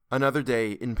Another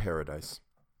Day in Paradise.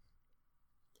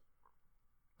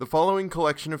 The following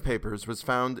collection of papers was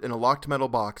found in a locked metal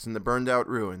box in the burned-out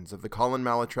ruins of the Colin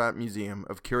Mallatrat Museum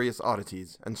of Curious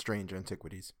Oddities and Strange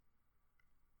Antiquities.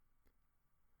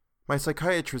 My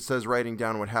psychiatrist says writing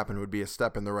down what happened would be a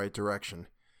step in the right direction,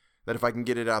 that if I can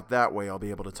get it out that way, I'll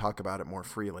be able to talk about it more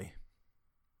freely.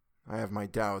 I have my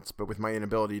doubts, but with my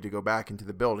inability to go back into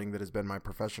the building that has been my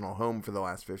professional home for the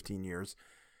last 15 years,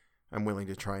 I'm willing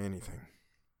to try anything.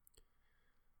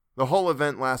 The whole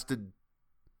event lasted...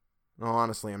 Well,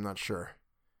 honestly, I'm not sure.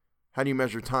 How do you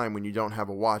measure time when you don't have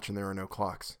a watch and there are no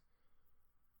clocks?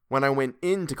 When I went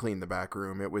in to clean the back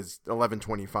room, it was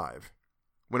 11:25.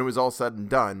 When it was all said and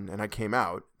done, and I came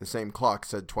out, the same clock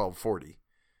said 12:40.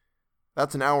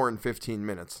 That's an hour and 15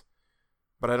 minutes,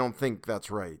 but I don't think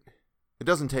that's right. It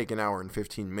doesn't take an hour and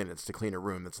 15 minutes to clean a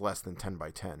room that's less than 10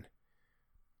 by 10.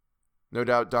 No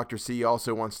doubt Dr. C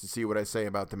also wants to see what I say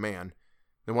about the man,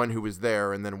 the one who was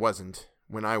there and then wasn't,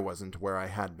 when I wasn't where I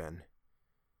had been.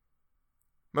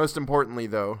 Most importantly,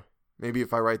 though, maybe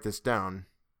if I write this down,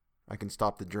 I can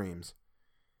stop the dreams.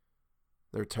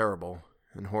 They're terrible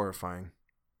and horrifying.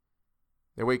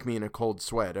 They wake me in a cold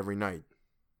sweat every night,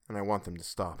 and I want them to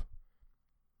stop.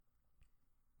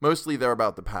 Mostly they're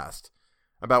about the past,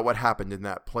 about what happened in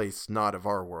that place not of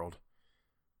our world.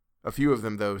 A few of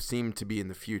them, though, seem to be in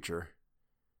the future,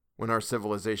 when our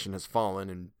civilization has fallen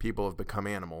and people have become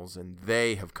animals, and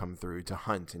they have come through to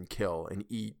hunt and kill and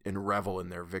eat and revel in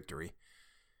their victory.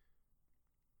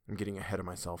 I'm getting ahead of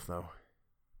myself, though.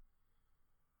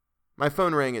 My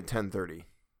phone rang at 10:30.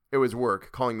 It was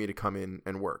work, calling me to come in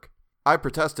and work. I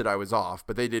protested I was off,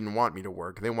 but they didn't want me to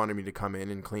work. They wanted me to come in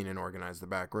and clean and organize the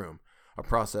back room, a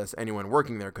process anyone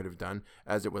working there could have done,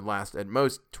 as it would last at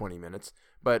most 20 minutes,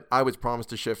 but I was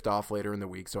promised a shift off later in the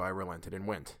week, so I relented and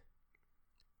went.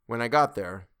 When I got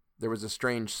there was a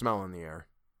strange smell in the air,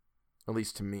 at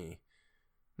least to me.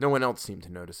 No one else seemed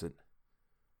to notice it.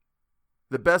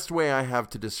 The best way I have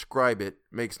to describe it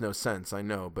makes no sense, I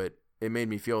know, but it made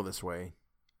me feel this way,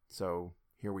 so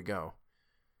here we go.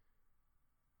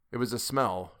 It was a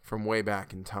smell from way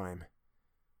back in time.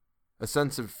 A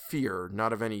sense of fear,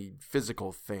 not of any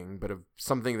physical thing, but of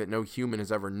something that no human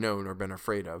has ever known or been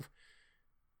afraid of.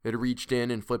 It reached in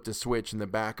and flipped a switch in the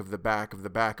back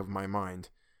of my mind,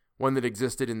 one that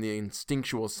existed in the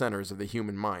instinctual centers of the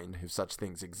human mind, if such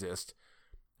things exist,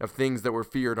 of things that were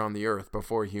feared on the earth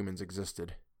before humans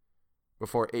existed,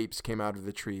 before apes came out of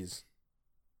the trees,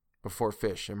 before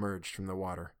fish emerged from the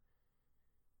water.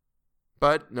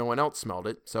 But no one else smelled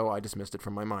it, so I dismissed it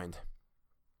from my mind.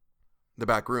 The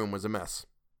back room was a mess.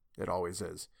 It always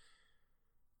is.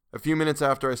 A few minutes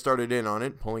after I started in on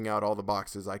it, pulling out all the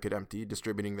boxes I could empty,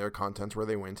 distributing their contents where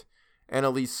they went,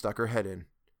 Annalise stuck her head in.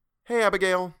 "Hey,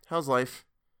 Abigail, how's life?"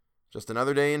 "Just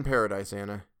another day in paradise,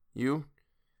 Anna. You?"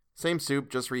 "Same soup,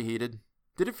 just reheated."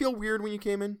 "Did it feel weird when you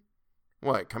came in?"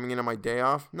 "What, coming in on my day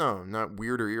off?" "No, not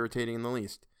weird or irritating in the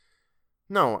least."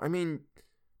 "No, I mean,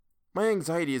 my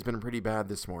anxiety has been pretty bad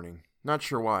this morning. Not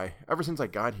sure why, ever since I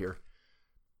got here.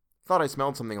 Thought I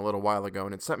smelled something a little while ago,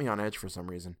 and it set me on edge for some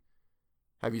reason."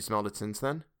 "Have you smelled it since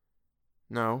then?"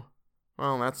 "No."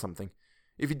 "Well, that's something.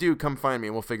 If you do, come find me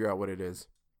and we'll figure out what it is."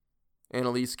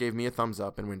 Annalise gave me a thumbs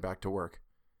up and went back to work.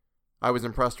 I was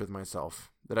impressed with myself,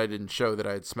 that I didn't show that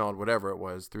I had smelled whatever it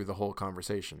was through the whole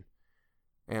conversation.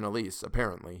 Annalise,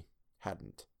 apparently,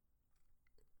 hadn't.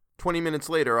 20 minutes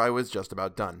later, I was just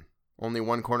about done. Only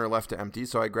one corner left to empty,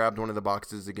 so I grabbed one of the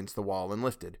boxes against the wall and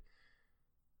lifted.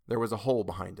 There was a hole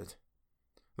behind it.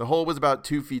 The hole was about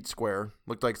 2 feet square,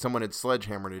 looked like someone had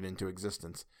sledgehammered it into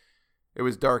existence. It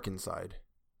was dark inside.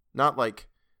 Not like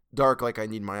dark like I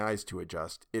need my eyes to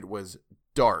adjust. It was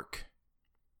dark.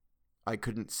 I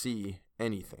couldn't see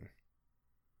anything.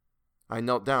 I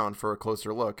knelt down for a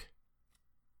closer look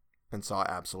and saw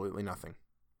absolutely nothing.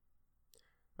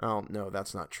 Well, no,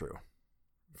 that's not true.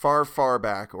 Far, far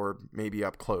back, or maybe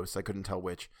up close, I couldn't tell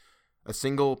which, a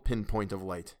single pinpoint of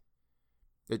light.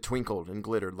 It twinkled and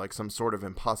glittered like some sort of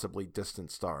impossibly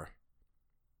distant star.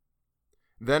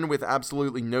 Then, with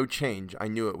absolutely no change, I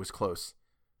knew it was close.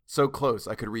 So close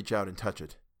I could reach out and touch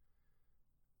it.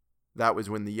 That was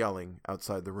when the yelling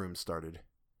outside the room started.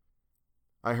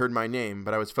 I heard my name,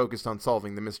 but I was focused on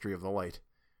solving the mystery of the light.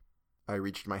 I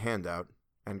reached my hand out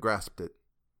and grasped it.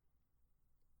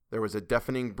 There was a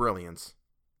deafening brilliance,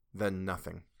 then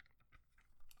nothing.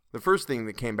 The first thing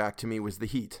that came back to me was the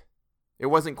heat. It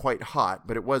wasn't quite hot,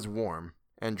 but it was warm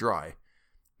and dry.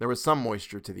 There was some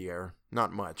moisture to the air,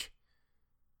 not much.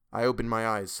 I opened my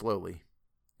eyes slowly.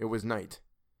 It was night.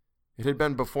 It had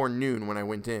been before noon when I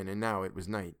went in, and now it was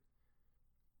night.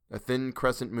 A thin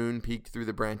crescent moon peeked through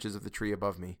the branches of the tree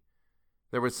above me.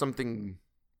 There was something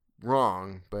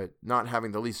wrong, but not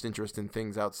having the least interest in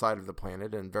things outside of the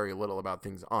planet and very little about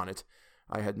things on it,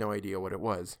 I had no idea what it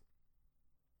was.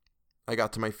 I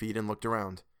got to my feet and looked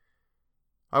around.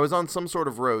 I was on some sort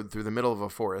of road through the middle of a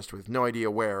forest with no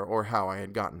idea where or how I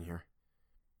had gotten here.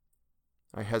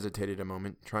 I hesitated a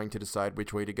moment, trying to decide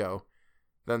which way to go,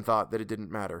 then thought that it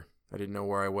didn't matter. I didn't know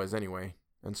where I was anyway,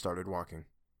 and started walking.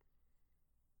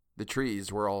 The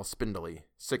trees were all spindly,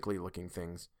 sickly-looking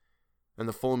things, and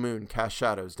the full moon cast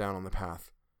shadows down on the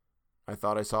path. I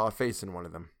thought I saw a face in one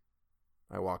of them.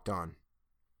 I walked on.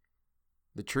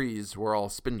 The trees were all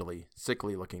spindly,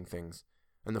 sickly-looking things,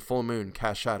 and the full moon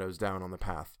cast shadows down on the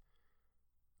path.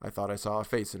 I thought I saw a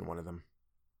face in one of them.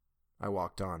 I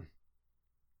walked on.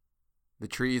 The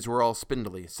trees were all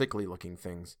spindly, sickly-looking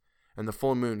things, and the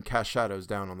full moon cast shadows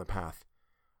down on the path.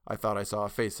 I thought I saw a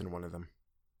face in one of them.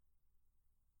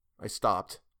 I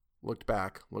stopped, looked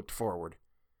back, looked forward.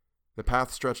 The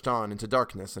path stretched on into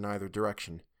darkness in either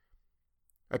direction.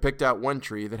 I picked out one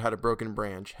tree that had a broken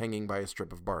branch hanging by a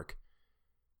strip of bark.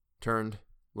 Turned,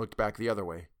 looked back the other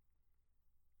way.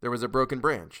 There was a broken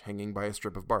branch hanging by a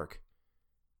strip of bark.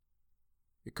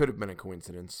 It could have been a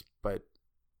coincidence, but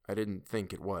I didn't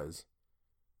think it was.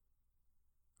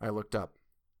 I looked up.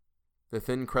 The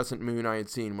thin crescent moon I had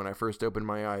seen when I first opened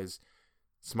my eyes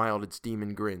smiled its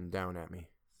demon grin down at me.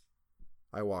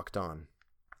 I walked on.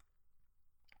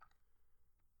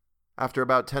 After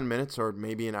about 10 minutes, or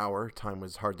maybe an hour, time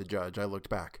was hard to judge, I looked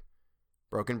back.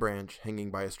 Broken branch hanging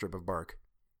by a strip of bark.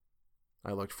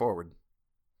 I looked forward.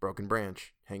 Broken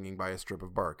branch hanging by a strip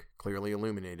of bark, clearly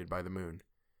illuminated by the moon.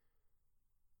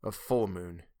 A full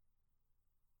moon.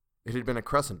 It had been a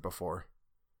crescent before.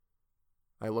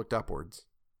 I looked upwards.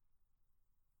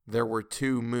 There were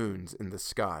 2 moons in the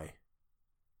sky.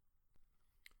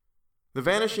 The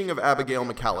vanishing of Abigail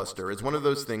McAllister is one of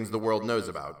those things the world knows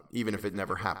about, even if it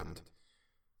never happened.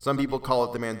 Some people call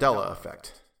it the Mandela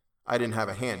effect. I didn't have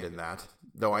a hand in that,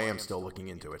 though I am still looking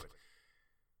into it.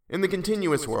 In the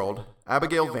continuous world,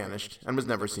 Abigail vanished and was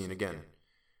never seen again.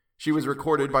 She was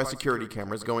recorded by security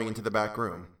cameras going into the back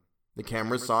room. The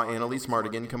cameras saw Annalise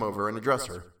Mardigan come over and address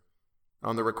her.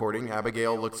 On the recording,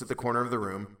 Abigail looks at the corner of the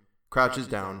room, crouches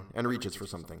down, and reaches for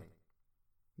something.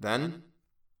 Then,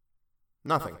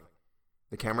 nothing.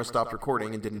 The camera stopped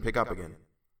recording and didn't pick up again.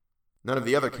 None of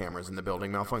the other cameras in the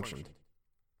building malfunctioned.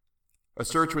 A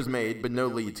search was made, but no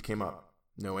leads came up.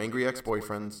 No angry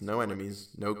ex-boyfriends, no enemies,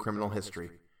 no criminal history.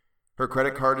 Her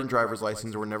credit card and driver's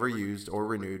license were never used or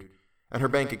renewed, and her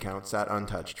bank account sat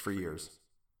untouched for years.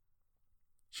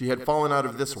 She had fallen out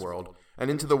of this world and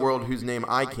into the world whose name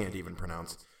I can't even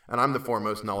pronounce, and I'm the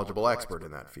foremost knowledgeable expert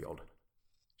in that field.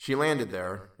 She landed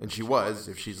there, and she was,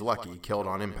 if she's lucky, killed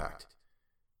on impact.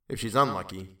 If she's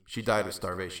unlucky, she died of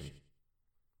starvation.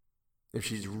 If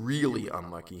she's really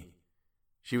unlucky,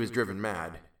 she was driven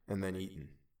mad and then eaten.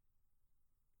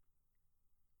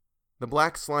 The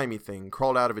black slimy thing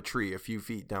crawled out of a tree a few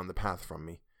feet down the path from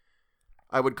me.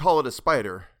 I would call it a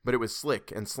spider, but it was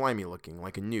slick and slimy looking,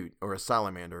 like a newt or a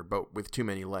salamander, but with too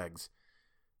many legs.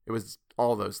 It was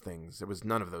all those things. It was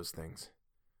none of those things.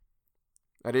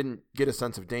 I didn't get a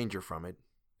sense of danger from it.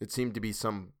 It seemed to be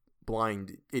some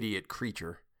blind, idiot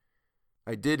creature.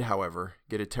 I did, however,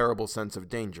 get a terrible sense of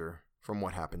danger from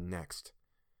what happened next.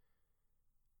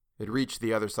 It reached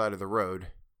the other side of the road,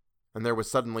 and there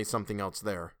was suddenly something else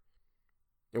there.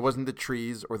 It wasn't the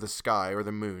trees or the sky or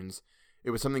the moons.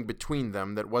 It was something between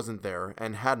them that wasn't there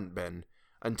and hadn't been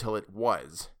until it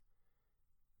was.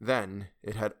 Then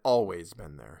it had always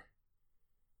been there.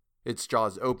 Its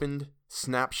jaws opened,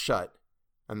 snapped shut,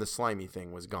 and the slimy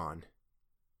thing was gone.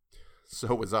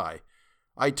 So was I.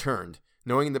 I turned,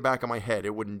 knowing in the back of my head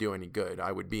it wouldn't do any good.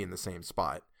 I would be in the same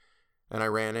spot. And I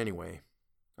ran anyway.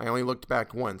 I only looked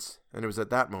back once, and it was at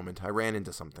that moment I ran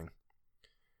into something.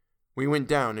 We went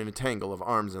down in a tangle of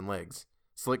arms and legs.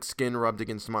 Slick skin rubbed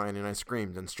against mine, and I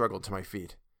screamed and struggled to my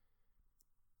feet.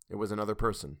 It was another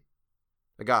person.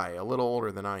 A guy, a little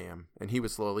older than I am, and he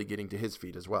was slowly getting to his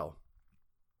feet as well.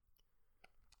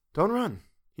 "Don't run,"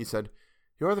 he said.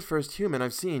 "You're the first human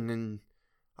I've seen in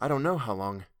I don't know how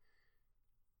long."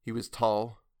 He was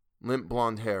tall, limp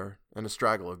blonde hair, and a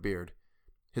straggle of beard.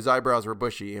 His eyebrows were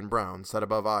bushy and brown, set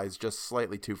above eyes just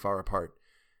slightly too far apart.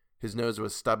 His nose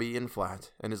was stubby and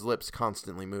flat, and his lips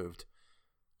constantly moved.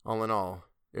 All in all,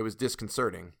 it was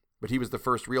disconcerting, but he was the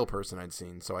first real person I'd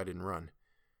seen, so I didn't run.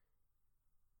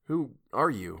 "Who are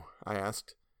you?" I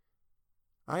asked.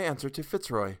 "I answer to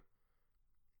Fitzroy."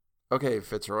 "Okay,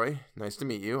 Fitzroy. Nice to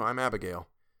meet you. I'm Abigail."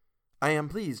 "I am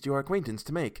pleased your acquaintance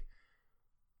to make."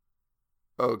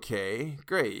 "Okay,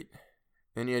 great.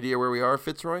 Any idea where we are,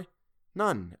 Fitzroy?"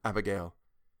 "None, Abigail."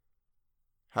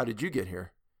 How did you get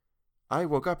here? I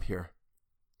woke up here.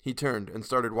 He turned and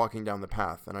started walking down the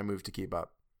path, and I moved to keep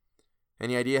up.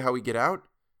 Any idea how we get out?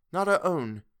 Not a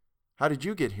own. How did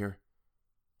you get here?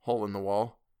 Hole in the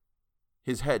wall.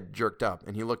 His head jerked up,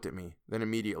 and he looked at me, then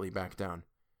immediately back down.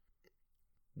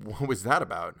 What was that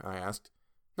about? I asked.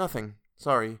 Nothing.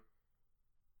 Sorry.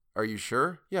 Are you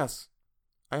sure? Yes.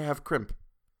 I have crimp.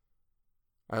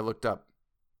 I looked up.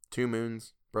 2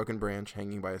 moons, broken branch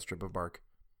hanging by a strip of bark.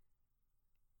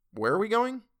 Where are we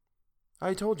going?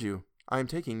 I told you. I am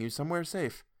taking you somewhere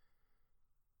safe.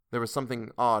 There was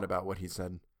something odd about what he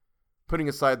said. Putting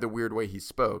aside the weird way he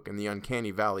spoke and the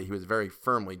uncanny valley he was very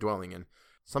firmly dwelling in,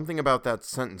 something about that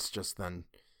sentence just then.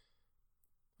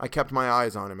 I kept my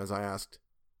eyes on him as I asked,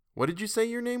 What did you say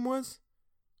your name was?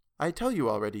 I tell you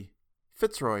already.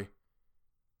 Fitzroy.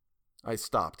 I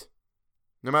stopped.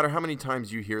 No matter how many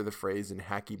times you hear the phrase in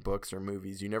hacky books or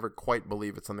movies, you never quite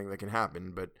believe it's something that can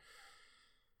happen, but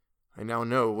I now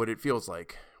know what it feels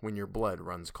like when your blood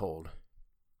runs cold.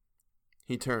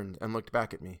 He turned and looked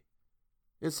back at me.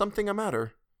 Is something a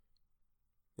matter?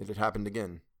 It had happened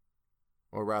again.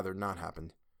 Or rather, not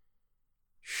happened.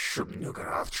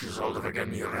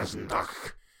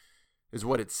 Is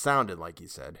what it sounded like he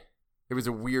said. It was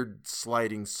a weird,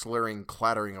 sliding, slurring,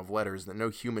 clattering of letters that no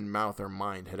human mouth or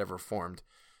mind had ever formed.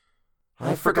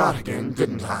 I forgot again,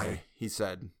 didn't I? He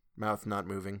said, mouth not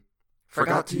moving.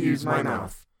 Forgot to use my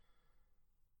mouth.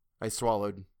 I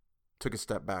swallowed, took a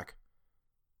step back.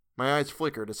 My eyes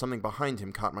flickered as something behind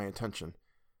him caught my attention,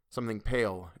 something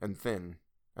pale and thin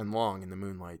and long in the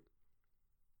moonlight.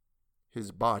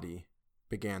 His body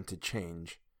began to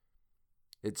change.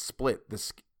 It split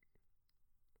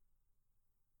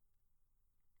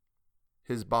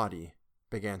His body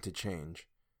began to change.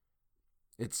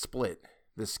 It split,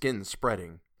 the skin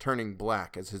spreading, turning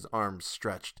black as his arms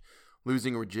stretched,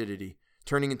 losing rigidity,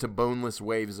 turning into boneless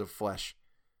waves of flesh.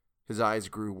 His eyes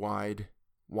grew wide,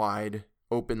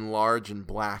 open large and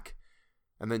black,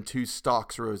 and then 2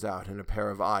 stalks rose out and a pair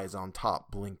of eyes on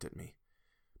top blinked at me.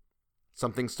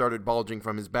 Something started bulging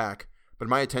from his back, but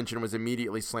my attention was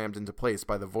immediately slammed into place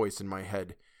by the voice in my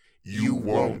head. You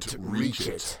won't reach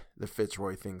it, the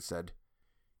Fitzroy thing said.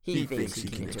 He thinks he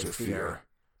can interfere,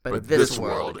 but this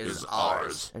world is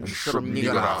ours, and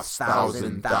Shub-Niggurath's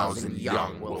 1,000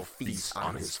 young will feast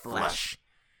on his flesh.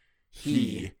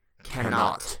 He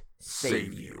cannot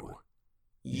save you.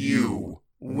 You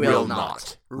will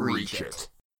not reach it.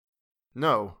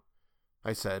 No,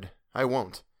 I said, I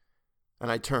won't.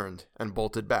 And I turned and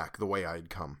bolted back the way I had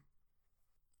come.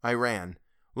 I ran,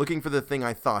 looking for the thing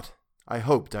I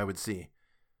hoped I would see.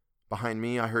 Behind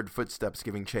me, I heard footsteps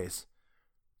giving chase.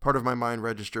 Part of my mind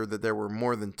registered that there were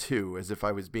more than 2, as if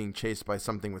I was being chased by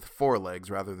something with 4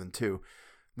 legs rather than 2.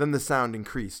 Then the sound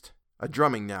increased, a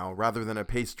drumming now rather than a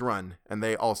paced run, and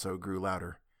they also grew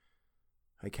louder.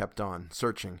 I kept on,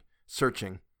 searching.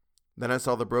 Then I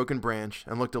saw the broken branch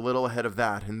and looked a little ahead of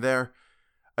that, and there,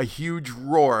 a huge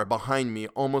roar behind me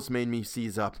almost made me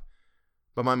seize up.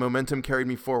 But my momentum carried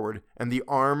me forward, and the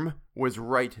arm was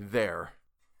right there.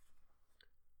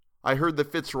 I heard the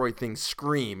Fitzroy thing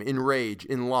scream, in rage,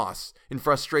 in loss, in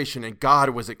frustration, and God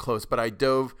was it close, but I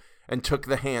dove and took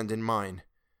the hand in mine.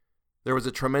 There was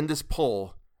a tremendous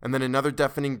pull, and then another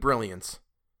deafening brilliance,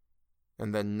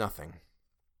 and then nothing.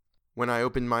 When I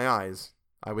opened my eyes,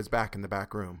 I was back in the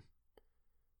back room.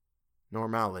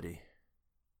 Normality.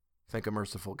 Thank a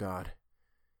merciful God.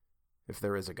 If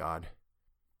there is a God.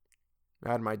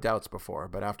 I had my doubts before,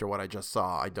 but after what I just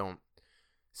saw, I don't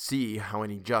see how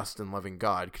any just and loving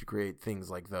God could create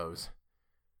things like those.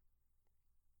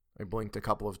 I blinked a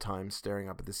couple of times, staring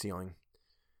up at the ceiling.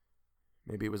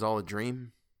 Maybe it was all a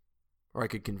dream, or I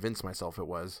could convince myself it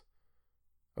was.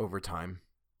 Over time.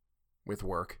 With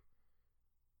work.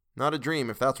 Not a dream,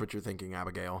 if that's what you're thinking,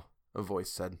 Abigail, a voice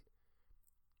said.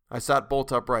 I sat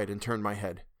bolt upright and turned my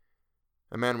head.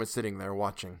 A man was sitting there,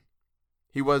 watching.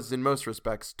 He was, in most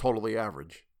respects, totally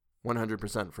average,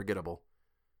 100% forgettable.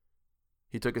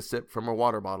 He took a sip from a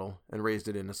water bottle and raised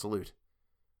it in a salute,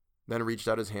 then reached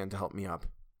out his hand to help me up.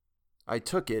 I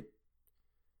took it,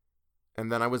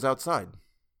 and then I was outside.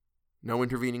 No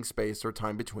intervening space or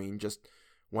time between, just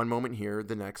one moment here,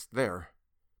 the next there.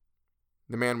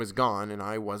 The man was gone, and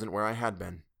I wasn't where I had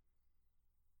been.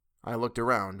 I looked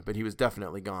around, but he was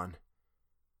definitely gone.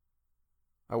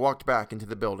 I walked back into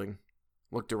the building,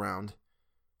 looked around.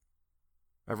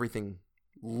 Everything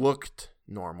looked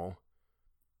normal,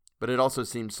 but it also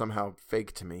seemed somehow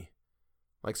fake to me,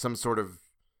 like some sort of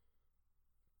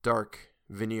dark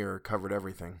veneer covered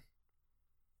everything.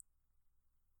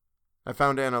 I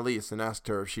found Annalise and asked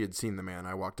her if she had seen the man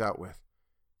I walked out with.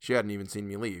 She hadn't even seen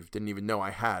me leave, didn't even know I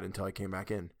had until I came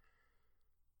back in.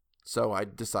 So I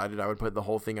decided I would put the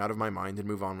whole thing out of my mind and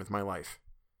move on with my life.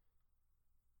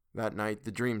 That night,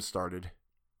 the dreams started,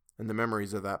 and the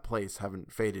memories of that place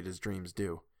haven't faded as dreams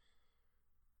do.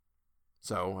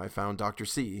 So I found Dr.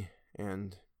 C,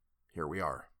 and here we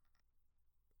are.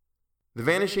 The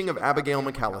vanishing of Abigail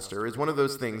McAllister is one of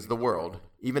those things the world,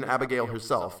 even Abigail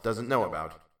herself, doesn't know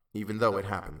about, even though it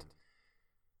happened.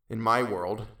 In my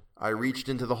world, I reached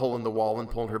into the hole in the wall and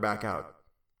pulled her back out.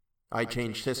 I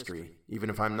changed history, even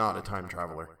if I'm not a time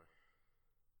traveler.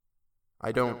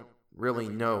 I don't really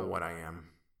know what I am.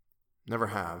 Never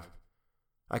have.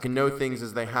 I can know things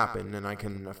as they happen, and I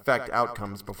can affect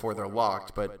outcomes before they're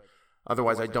locked, but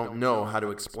otherwise I don't know how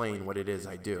to explain what it is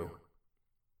I do.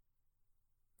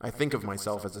 I think of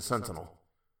myself as a sentinel.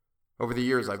 Over the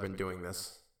years I've been doing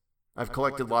this. I've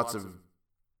collected lots of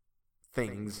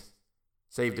things,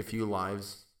 saved a few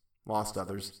lives, lost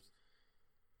others.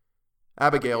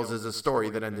 Abigail's is a story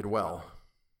that ended well.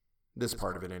 This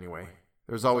part of it, anyway.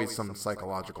 There's always some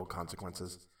psychological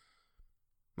consequences.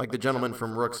 Like the gentleman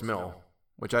from Rook's Mill,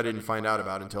 which I didn't find out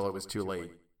about until it was too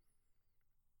late.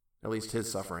 At least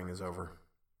his suffering is over.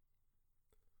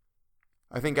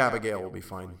 I think Abigail will be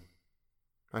fine.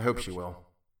 I hope she will.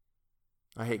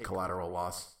 I hate collateral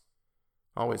loss.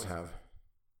 Always have.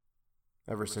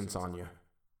 Ever since Anya.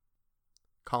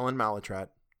 Colin Malatrat,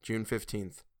 June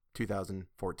 15th,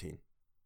 2014.